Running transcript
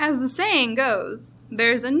As the saying goes,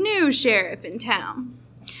 there's a new sheriff in town.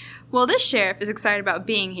 Well, this sheriff is excited about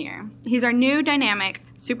being here. He's our new dynamic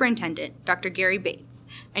superintendent, Dr. Gary Bates,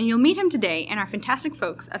 and you'll meet him today in our fantastic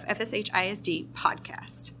folks of FSH ISD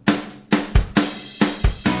podcast.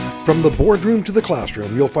 From the boardroom to the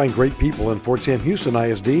classroom, you'll find great people in Fort Sam Houston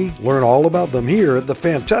ISD. Learn all about them here at the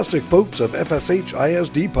fantastic folks of FSH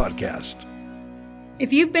ISD podcast.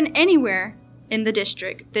 If you've been anywhere in the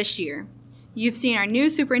district this year, you've seen our new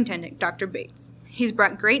superintendent, Dr. Bates. He's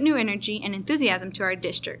brought great new energy and enthusiasm to our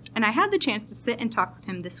district, and I had the chance to sit and talk with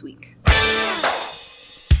him this week.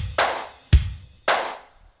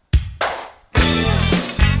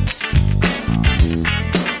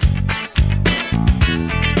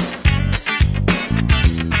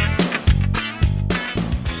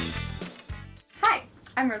 Hi,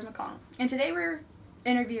 I'm Rose McConnell, and today we're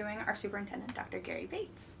interviewing our superintendent, Dr. Gary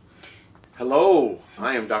Bates. Hello,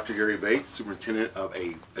 I am Dr. Gary Bates, superintendent of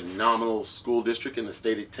a phenomenal school district in the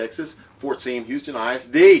state of Texas, Fort Sam Houston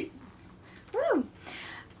ISD. Woo!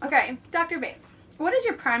 Okay, Dr. Bates, what is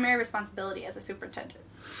your primary responsibility as a superintendent?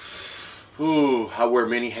 I wear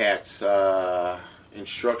many hats.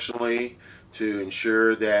 Instructionally, to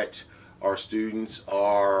ensure that our students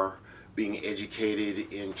are being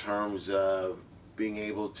educated in terms of being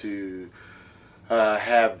able to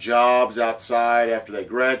have jobs outside after they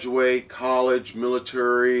graduate, college,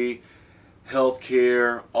 military,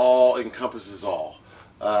 healthcare, all encompasses all.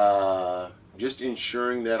 Just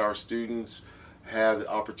ensuring that our students have the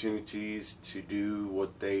opportunities to do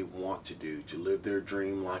what they want to do, to live their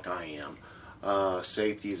dream like I am.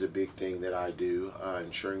 Safety is a big thing that I do,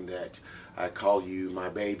 ensuring that I call you my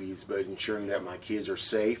babies, but ensuring that my kids are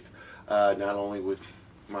safe, not only with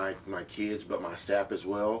my kids, but my staff as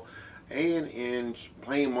well. And in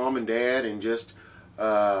playing mom and dad and just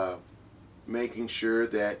making sure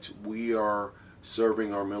that we are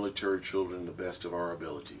serving our military children the best of our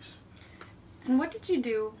abilities. And what did you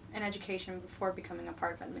do in education before becoming a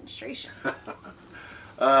part of administration?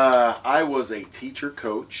 I was a teacher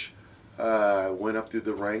coach, went up through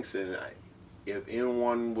the ranks, and if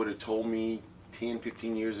anyone would have told me 10,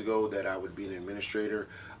 15 years ago that I would be an administrator,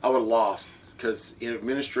 I would have lost, because in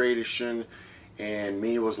administration and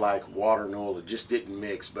me was like water and oil. It just didn't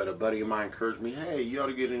mix. But a buddy of mine encouraged me, hey, you ought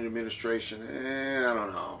to get into administration. I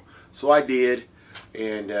don't know. So I did,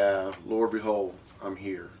 and Lord behold, I'm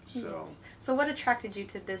here. So what attracted you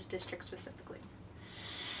to this district specifically?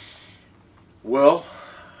 Well,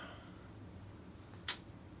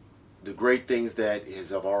 the great things that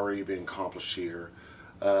have already been accomplished here.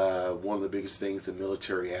 One of the biggest things, the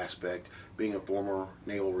military aspect, being a former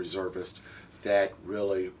naval reservist, that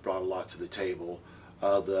really brought a lot to the table.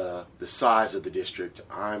 The size of the district.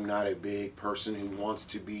 I'm not a big person who wants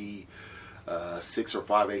to be 6 or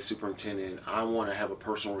 5A superintendent. I want to have a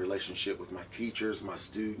personal relationship with my teachers, my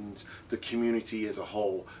students, the community as a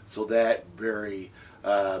whole. So that very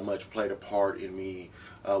much played a part in me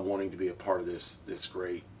wanting to be a part of this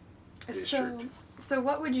great district. So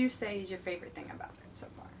what would you say is your favorite thing about it so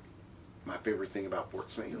far? My favorite thing about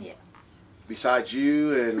Fort Sam? Yes. Besides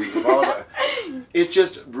you and all of that, it's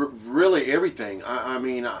just really everything. I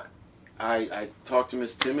mean, I talk to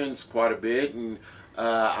Miss Timmons quite a bit, and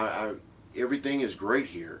everything is great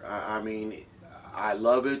here. I mean, I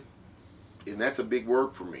love it, and that's a big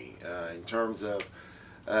word for me in terms of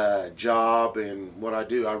job and what I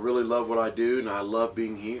do. I really love what I do, and I love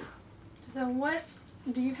being here. So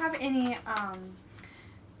do you have any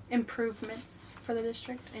improvements for the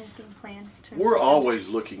district? Anything planned to We're always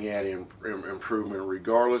looking at improvement,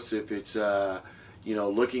 regardless if it's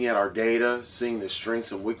looking at our data, seeing the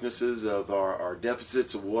strengths and weaknesses of our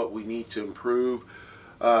deficits, of what we need to improve.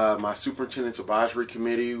 My superintendent's advisory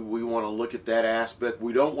committee, we want to look at that aspect.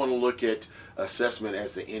 We don't want to look at assessment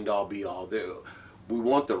as the end-all be-all. We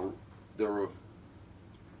want the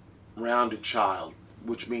rounded child,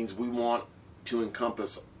 which means we want to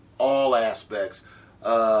encompass all aspects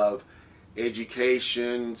of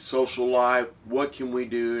education, social life. What can we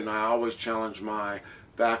do? And I always challenge my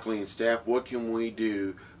faculty and staff, what can we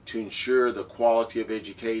do to ensure the quality of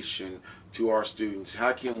education to our students?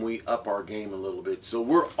 How can we up our game a little bit? So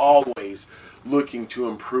we're always looking to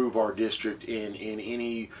improve our district in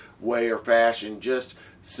any way or fashion. Just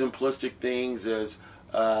simplistic things as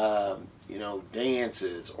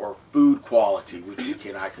dances or food quality, which we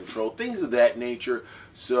cannot control, things of that nature.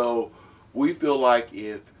 So we feel like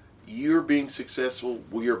if you're being successful,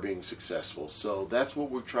 we are being successful. So that's what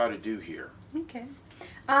we try to do here. Okay.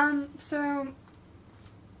 So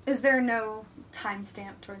is there no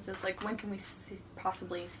timestamp towards this? Like, when can we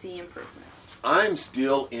possibly see improvement? I'm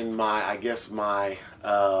still in my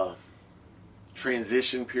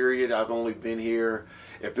transition period. I've only been here,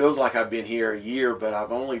 it feels like I've been here a year, but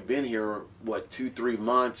I've only been here, 2-3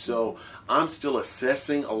 months. So I'm still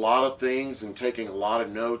assessing a lot of things and taking a lot of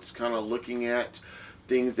notes, kind of looking at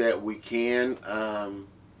things that we can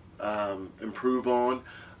improve on.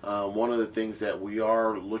 One of the things that we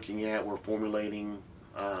are looking at, we're formulating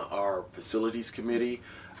our facilities committee.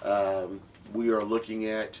 We are looking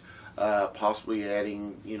at possibly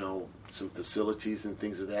adding, some facilities and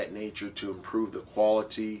things of that nature to improve the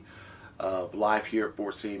quality of life here at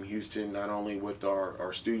Fort Sam Houston, not only with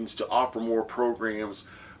our students, to offer more programs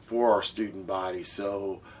for our student body,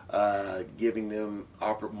 so giving them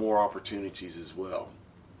more opportunities as well.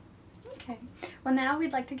 Okay. Well, now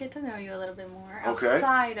we'd like to get to know you a little bit more Okay.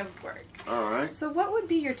 outside of work. All right. So what would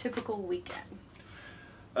be your typical weekend?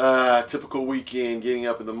 Typical weekend, getting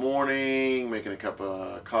up in the morning, making a cup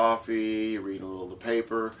of coffee, reading a little of the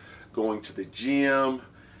paper, going to the gym,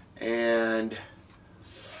 and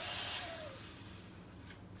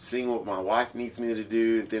seeing what my wife needs me to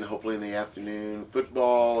do, and then hopefully in the afternoon,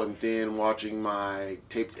 football, and then watching my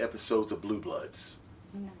taped episodes of Blue Bloods.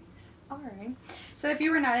 Nice. All right. So if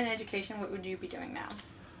you were not in education, what would you be doing now?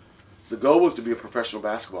 The goal was to be a professional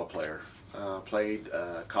basketball player. Played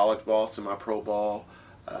college ball, semi-pro ball.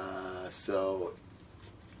 So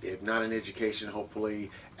if not in education,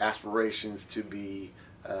 hopefully aspirations to be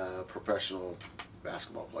a professional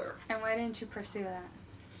basketball player. And why didn't you pursue that?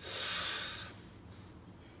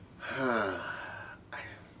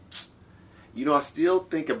 I still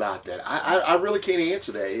think about that. I really can't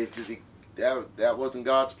answer that. That wasn't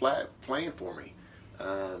God's plan for me.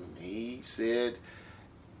 He said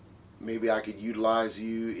maybe I could utilize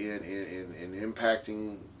you in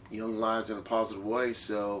impacting young lives in a positive way.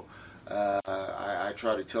 So I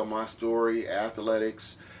try to tell my story.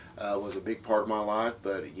 Athletics was a big part of my life,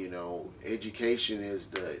 but education is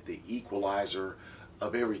the equalizer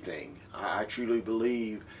of everything. I truly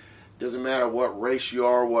believe, doesn't matter what race you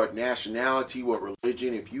are, what nationality, what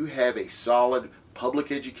religion, if you have a solid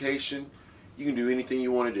public education, you can do anything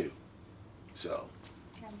you want to do. So.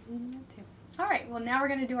 All right, well, now we're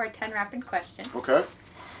going to do our 10 rapid questions. Okay.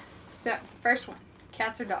 So, first one,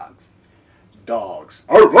 cats or dogs? Dogs.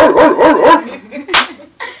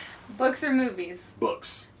 Books or movies?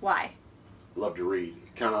 Books. Why? Love to read.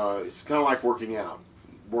 It's kind of like working out.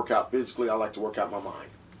 Work out physically, I like to work out my mind.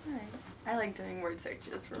 All right. I like doing word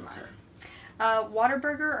searches for mine. Okay.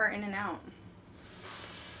 Whataburger or In-N-Out?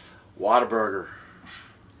 Whataburger.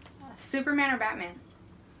 Superman or Batman?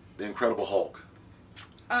 The Incredible Hulk.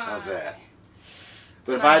 How's that?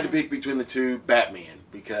 But if fine. I had to pick between the two, Batman,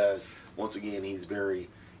 because once again he's very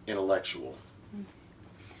intellectual.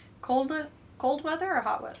 Cold weather or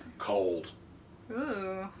hot weather? Cold.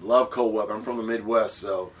 Ooh. Love cold weather. I'm from the Midwest,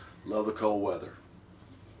 so love the cold weather.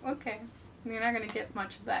 Okay. You're not going to get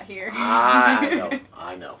much of that here.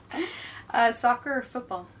 I know. Soccer or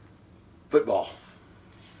football? Football.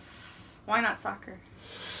 Why not soccer?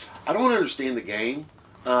 I don't understand the game.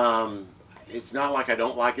 It's not like I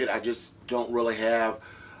don't like it. I just don't really have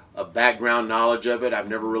a background knowledge of it. I've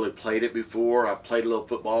never really played it before. I played a little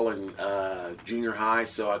football in junior high,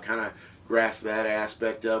 so I kind of grasped that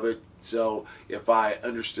aspect of it. So if I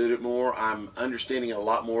understood it more, I'm understanding it a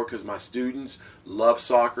lot more because my students love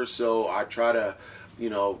soccer. So I try to,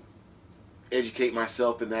 educate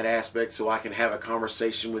myself in that aspect so I can have a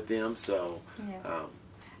conversation with them. So yeah.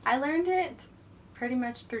 I learned it pretty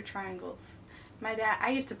much through triangles. My dad, I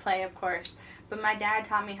used to play, of course, but my dad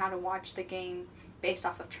taught me how to watch the game based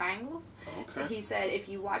off of triangles. Okay. He said if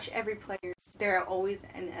you watch every player, there are always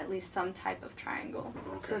at least some type of triangle.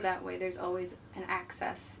 Okay. So that way there's always an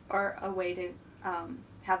access or a way to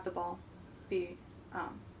have the ball be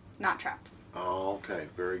not trapped. Oh, okay.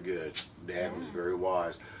 Very good. Dad was very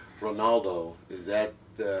wise. Ronaldo, is that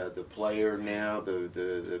the player now,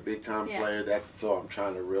 the big time player? That's so I'm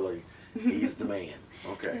trying to really, he's the man.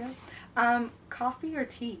 Okay. Yeah. Coffee or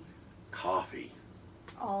tea? Coffee.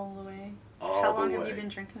 All the way. All How the long way. have you been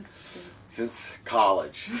drinking coffee? Since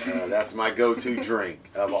college. That's my go-to drink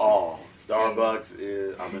of all. Starbucks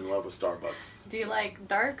I'm in love with Starbucks. Do you like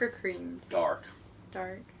dark or creamed? Dark.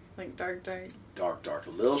 Dark. Like dark. Dark. A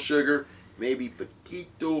little sugar, maybe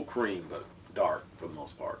poquito cream, but dark for the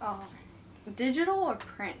most part. Oh. Digital or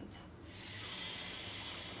print?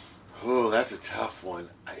 Oh, that's a tough one.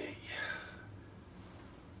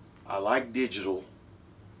 I like digital,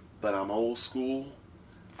 but I'm old school.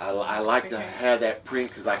 I like to have that print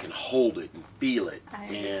because I can hold it and feel it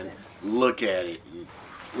and look at it and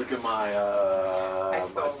look at my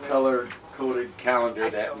color-coded calendar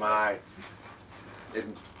that my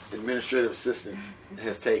administrative assistant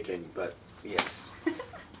has taken. But yes.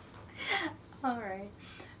 All right.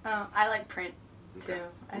 I like print, too. Okay.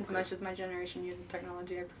 As much as my generation uses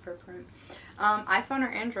technology, I prefer print. iPhone or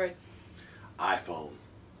Android? iPhone.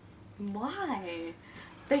 Why?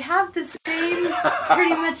 They have the same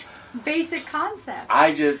pretty much basic concept.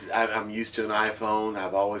 I'm used to an iPhone.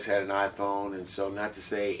 I've always had an iPhone, and so not to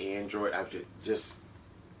say Android. I've just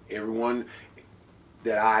everyone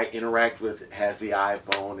that I interact with has the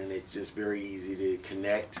iPhone, and it's just very easy to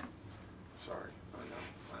connect. Sorry, I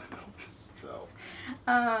know. So,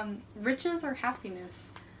 riches or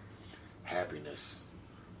happiness? happiness.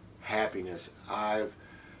 I've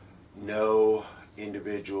know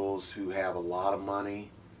individuals who have a lot of money,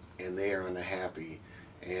 and they are unhappy.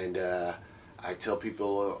 And I tell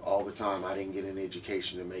people all the time, I didn't get an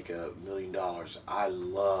education to make $1 million. I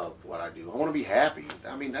love what I do. I want to be happy.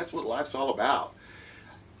 I mean, that's what life's all about.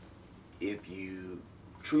 If you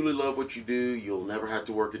truly love what you do, you'll never have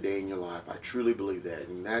to work a day in your life. I truly believe that,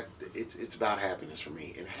 and that it's about happiness for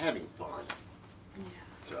me and having fun. Yeah.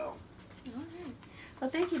 So. All right.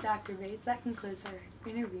 Well, thank you, Dr. Bates. That concludes our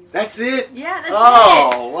interview. That's it? Yeah, that's it.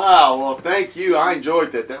 Oh, wow. Well, thank you. I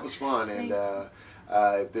enjoyed that. That was fun. And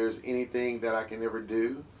if there's anything that I can ever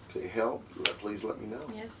do to help, please let me know.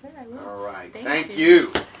 Yes, sir. I will. All right. Thank Thank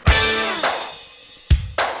you.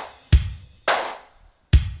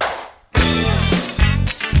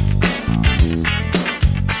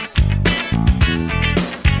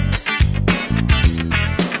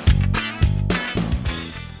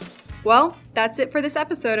 Well, that's it for this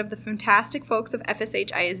episode of the fantastic folks of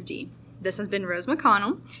FSH ISD. This has been Rose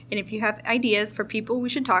McConnell, and if you have ideas for people we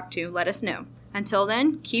should talk to, let us know. Until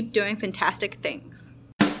then, keep doing fantastic things.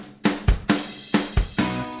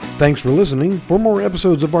 Thanks for listening. For more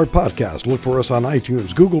episodes of our podcast, look for us on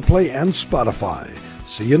iTunes, Google Play, and Spotify.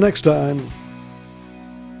 See you next time.